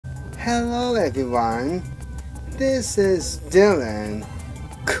Hello everyone, this is Dylan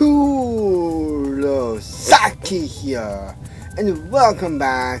Kurosaki here, and welcome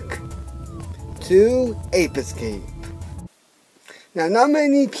back to Ape Escape. Now, not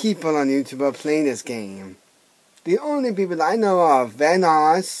many people on YouTube are playing this game. The only people I know of,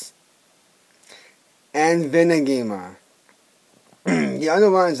 Venos and Vinagamer. The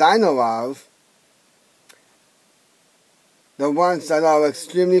other ones I know of, the ones that are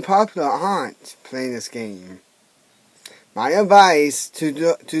extremely popular, aren't playing this game. My advice to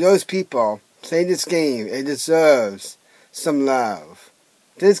those people, play this game. It deserves some love.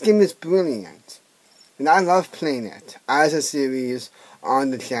 This game is brilliant, and I love playing it as a series on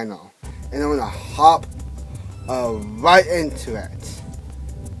the channel. And I'm going to hop right into it.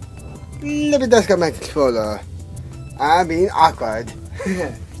 Let me just get my controller. I'm being awkward.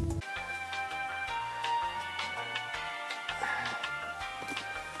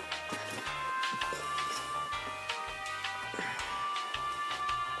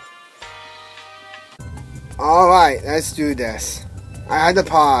 Alright, let's do this. I had to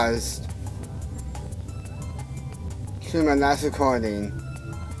pause to my last recording.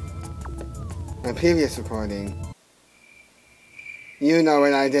 My previous recording. You know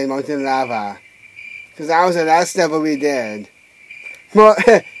when I did Molten Lava. Because that was the last level we did. Well,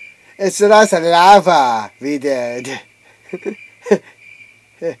 it's the last lava we did.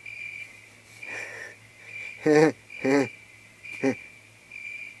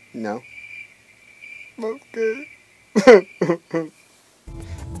 No. Okay.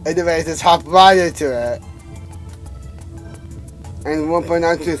 Anyways, let's hop right into it. And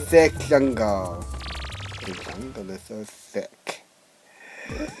 1.92 thick jungle. The jungle is so thick.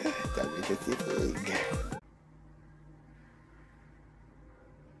 That makes it big.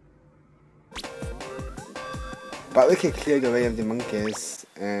 But we can clear the way of the monkeys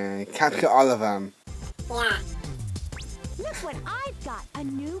and capture all of them. Yeah. Look what I've got! A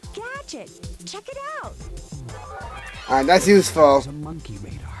new gadget! Check it out! That's useful. It's a monkey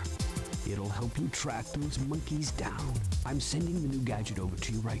radar. It'll help you track those monkeys down. I'm sending the new gadget over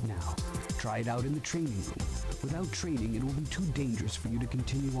to you right now. Try it out in the training room. Without training, it will be too dangerous for you to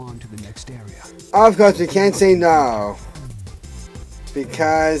continue on to the next area. Of course, we can't say no.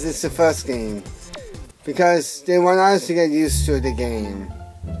 Because it's the first game. Because they want us to get used to the game.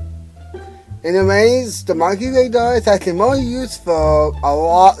 Anyways, the monkey radar is actually more useful a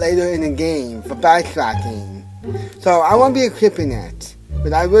lot later in the game for backtracking. So I won't be equipping it,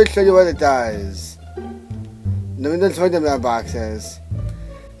 but I will show you what it does. Let me destroy the mailboxes.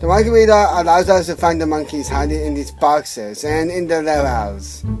 The monkey radar allows us to find the monkeys hiding in these boxes and in the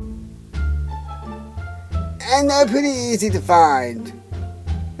levels. And they're pretty easy to find,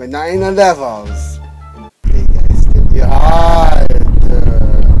 but not in the levels. They get sticky hard.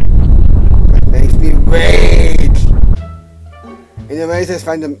 Makes me rage. Anyways, let's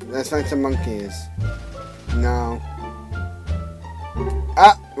find some monkeys. No.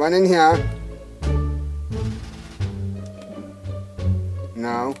 Ah, one in here.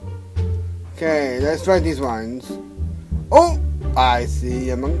 No. Okay, let's try these ones. Oh, I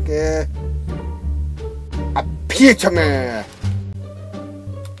see a monkey. Appear to me.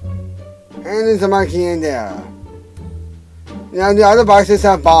 And there's a monkey in there. Now the other boxes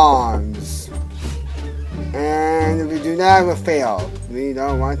have bombs. And we do not have a fail. We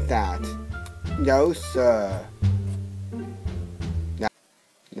don't want that. No, sir.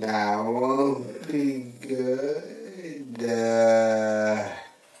 That won't be good.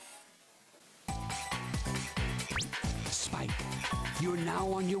 Spike, you're now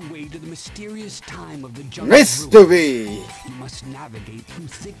on your way to the mysterious time of the jungle. Mystery! You must navigate through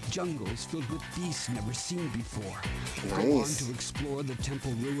thick jungles filled with beasts never seen before. Go on Nice. to explore the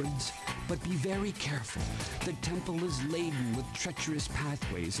temple ruins, but be very careful. The temple is laden with treacherous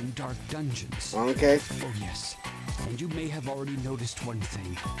pathways and dark dungeons. Okay. Oh yes, and you may have already noticed one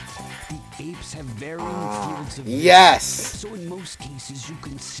thing. The apes have varying fields of vision. Yes! So in most cases, you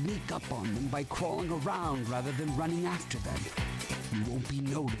can sneak up on them by crawling around rather than running after them. You won't be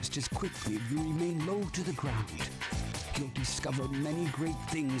noticed as quickly if you remain low to the ground. You'll discover many great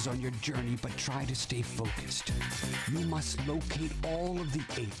things on your journey, but try to stay focused. You must locate all of the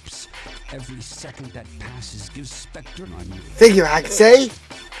apes. Every second that passes gives Spectre on you. Thank you, Haksei.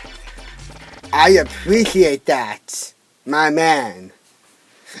 I appreciate that, my man.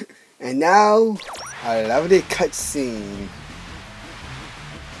 And now, a lovely cutscene.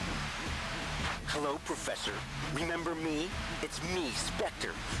 Hello, Professor. Remember me? It's me,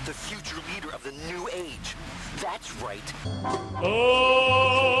 Spectre, the future leader of the new age. That's right.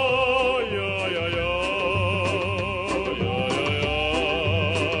 Oh, yeah, yeah, yeah.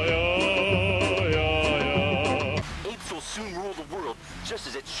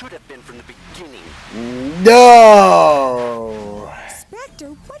 should have been from the beginning. No! Spectre,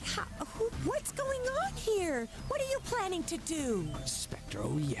 what's going on here? What are you planning to do? Spectre,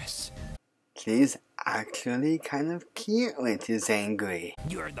 oh yes. He's actually kind of cute when he's angry.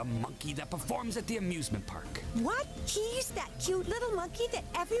 You're the monkey that performs at the amusement park. What? He's that cute little monkey that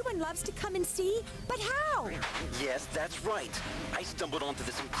everyone loves to come and see? But how? Yes, that's right. I stumbled onto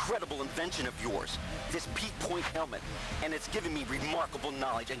this incredible invention of yours, this Peak Point helmet, and it's given me remarkable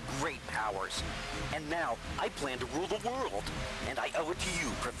knowledge and great powers. And now, I plan to rule the world. And I owe it to you,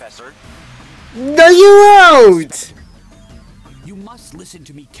 Professor. No, you won't! You must listen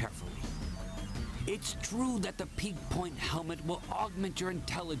to me carefully. It's true that the Peak Point helmet will augment your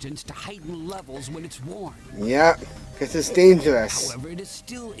intelligence to heightened levels when it's worn. Yep, because it's dangerous. However, it is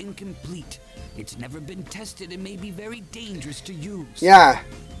still incomplete. It's never been tested and may be very dangerous to use. Yeah,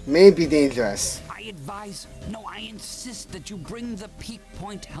 may be dangerous. I insist that you bring the Peak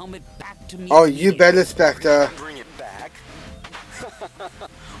Point helmet back to me. Oh, you better, Spectre. Bring it back?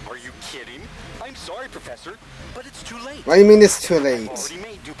 Are you kidding? I'm sorry, Professor, but it's too late. What do you mean it's too I've late? already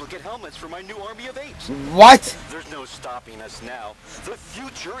made duplicate helmets for my new army of apes. What? There's no stopping us now. The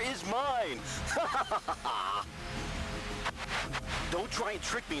future is mine. Don't try and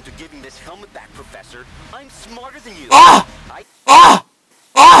trick me into giving this helmet back, Professor. I'm smarter than you. Ah! I Ah!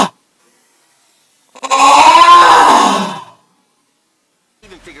 Ah!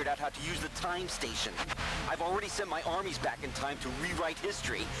 even figured out how to use the time station. I've already sent my armies back in time to rewrite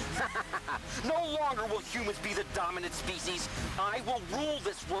history. No longer will humans be the dominant species. I will rule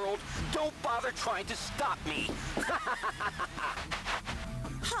this world. Don't bother trying to stop me.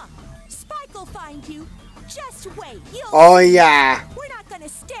 Huh. Spike will find you. Just wait. Oh, yeah. We're not gonna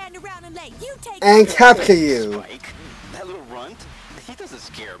stand around and let you take And capture you. Spike, that little runt, he doesn't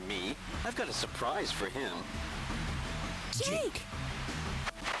scare me. I've got a surprise for him. Jake.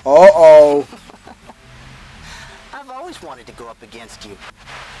 Uh-oh. I've always wanted to go up against you.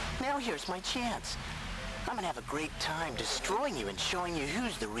 Now here's my chance. I'm gonna have a great time destroying you and showing you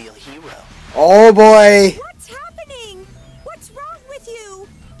who's the real hero. Oh, boy. What's happening? What's wrong with you?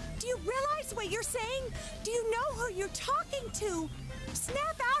 Do you realize what you're saying? Do you know who you're talking to?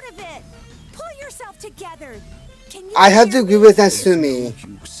 Snap out of it. Pull yourself together. Can you I have to hear agree me? with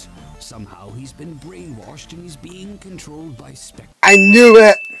Natsumi. Use. Somehow he's been brainwashed and he's being controlled by Spectre. I knew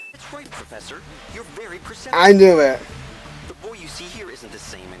it. That's right, Professor. You're very perceptive. I knew it. The boy you see here isn't the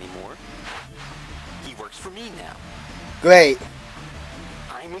same anymore. He works for me now. Great.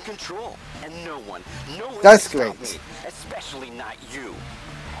 I'm in control, and no one That's can stop great. me, especially not you.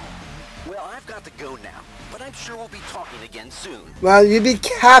 Well, I've got to go now, but I'm sure we'll be talking again soon. Well, you be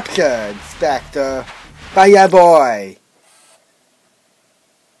captured, Spectre, by your boy.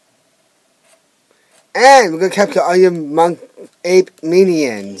 And we're gonna capture all your monk ape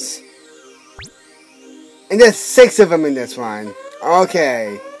minions. And there's 6 of them in this one.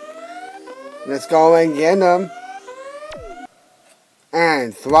 Okay. Let's go and get them.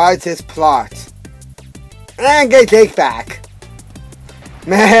 And thwart his plot. And get Jake back.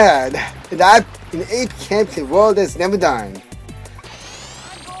 Man, that an ape camp the world has never done.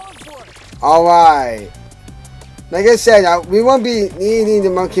 Alright. Like I said, we won't be needing the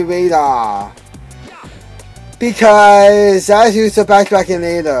monkey radar. Because that's used for backtracking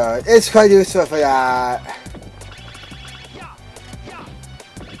later. It's quite useful for that.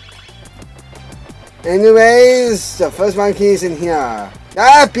 Anyways, the first monkey's in here.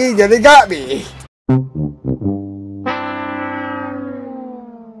 Ah, Pete, they got me.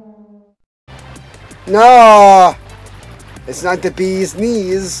 No, it's not the bee's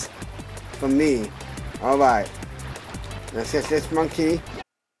knees. For me. Alright. Let's get this monkey.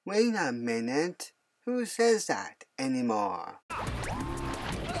 Wait a minute. Who says that anymore?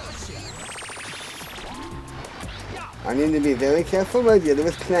 I need to be very careful when dealing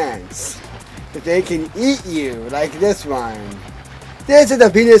with plants. If they can eat you, like this one. This is the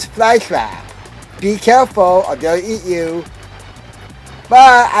Venus flytrap. Be careful or they'll eat you.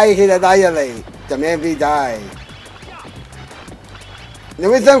 But I can annihilate them every die. The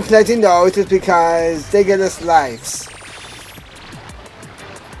reason I'm collecting those is because they get us lives.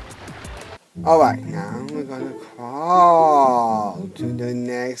 Alright, now we're gonna crawl to the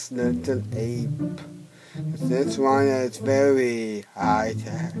next little ape. This one is very high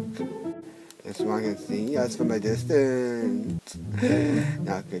tech. This one can see us from a distance.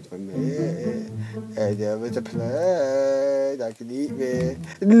 Not good for me. And there was a plant that can eat me.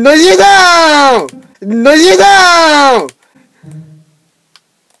 No, you don't! No, you don't!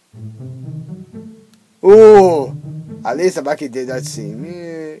 Ooh, at least the monkey did not see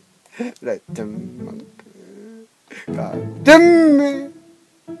me. Let the monkey. God damn me.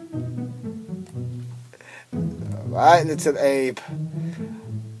 Alright, little ape.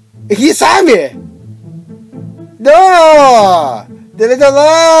 He saw me! No! The little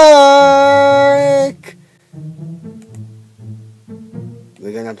lark!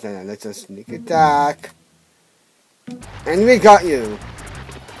 We're gonna plan a little sneak attack. And we got you.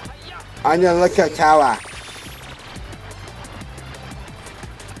 On the lookout tower.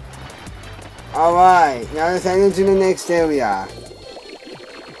 Alright, now let's head into the next area.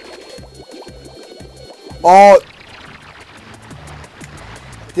 Oh!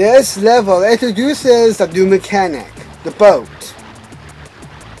 This level introduces a new mechanic, the boat.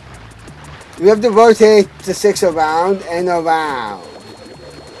 You have to rotate the sticks around and around.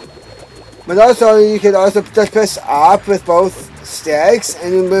 But also, you can also just press up with both sticks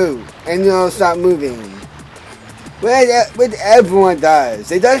and you move, and you'll start moving. What everyone does,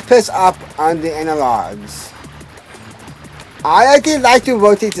 they just press up on the analogs. I actually like to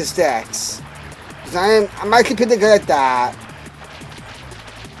rotate the sticks, because I'm actually pretty good at that.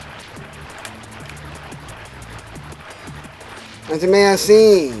 As you may have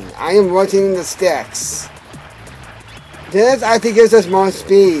seen, I am rotating the sticks. This actually gives us more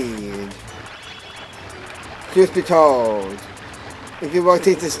speed. Truth be told, if you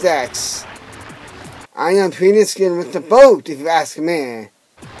rotate the sticks. I am pretty skilled with the boat, if you ask me.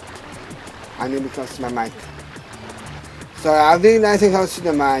 I need to be close to my mic. So I'll be nice and close to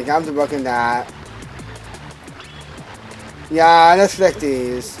the mic. I have to work on that. Yeah, let's select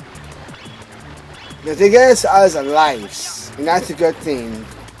these. Because they give us lives, and that's a good thing.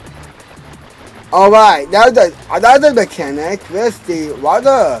 Alright, now another mechanic with the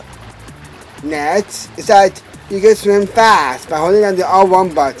water net is that you can swim fast by holding down the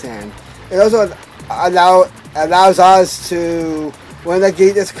R1 button. It also allows us to, when the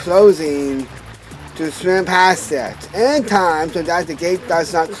gate is closing, to swim past it in time so that the gate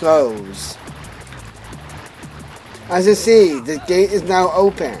does not close. As you see, the gate is now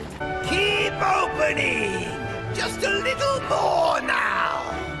open. Keep opening! Just a little more now!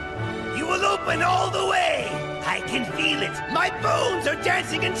 You will open all the way! I can feel it! My bones are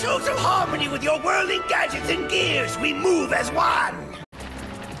dancing in total harmony with your whirling gadgets and gears! We move as one!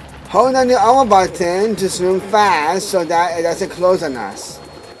 Hold on the armor button to swim fast so that it doesn't close on us.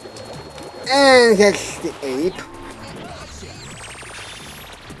 And catch the ape.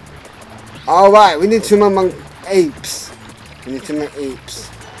 Alright, we need 2 more apes. We need 2 more apes.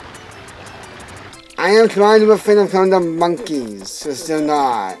 I am trying to refrain from the monkeys, so still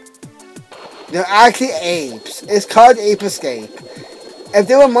not. They're actually apes. It's called Ape Escape. If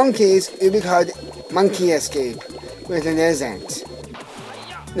they were monkeys, it would be called Monkey Escape, which it isn't.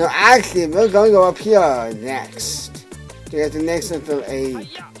 No, actually, we're going to go up here next to get the next little ape.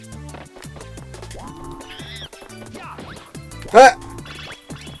 Huh.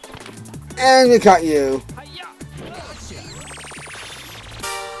 And we caught you.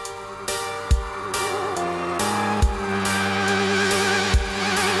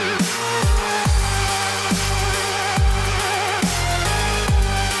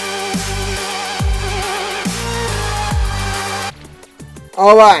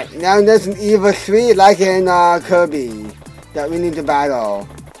 Alright, now there's an Eva 3 like in Kirby that we need to battle.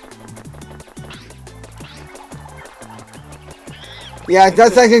 Yeah,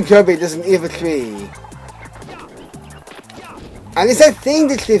 just like in Kirby, there's an Eva 3. At least I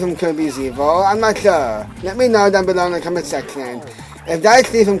think the tree from Kirby is evil. I'm not sure. Let me know down below in the comment section if that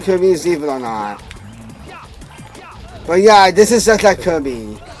tree from Kirby is evil or not. But yeah, this is just like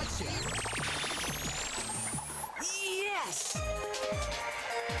Kirby.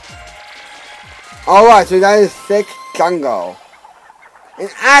 Alright, so that is thick jungle. And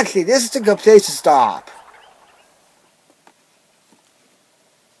actually, this is a good place to stop.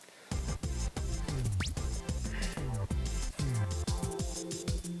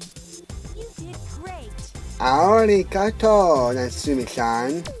 You did great. Arigato,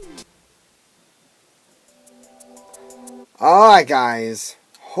 Natsumi-san. Alright guys,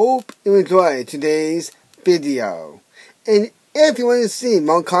 hope you enjoyed today's video. And if you want to see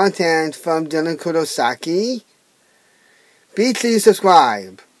more content from Dylan Kurosaki, be sure to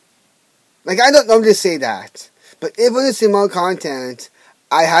subscribe. Like, I don't normally say that, but if you want to see more content,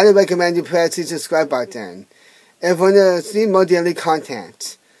 I highly recommend you press the subscribe button. If you want to see more daily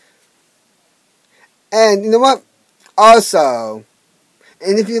content. And you know what? Also,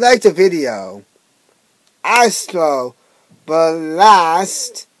 and if you liked the video, Astro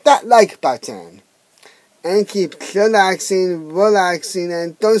blast that like button. And keep chillaxing, relaxing,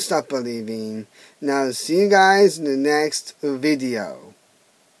 and don't stop believing. Now, see you guys in the next video.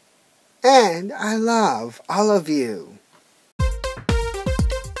 And I love all of you.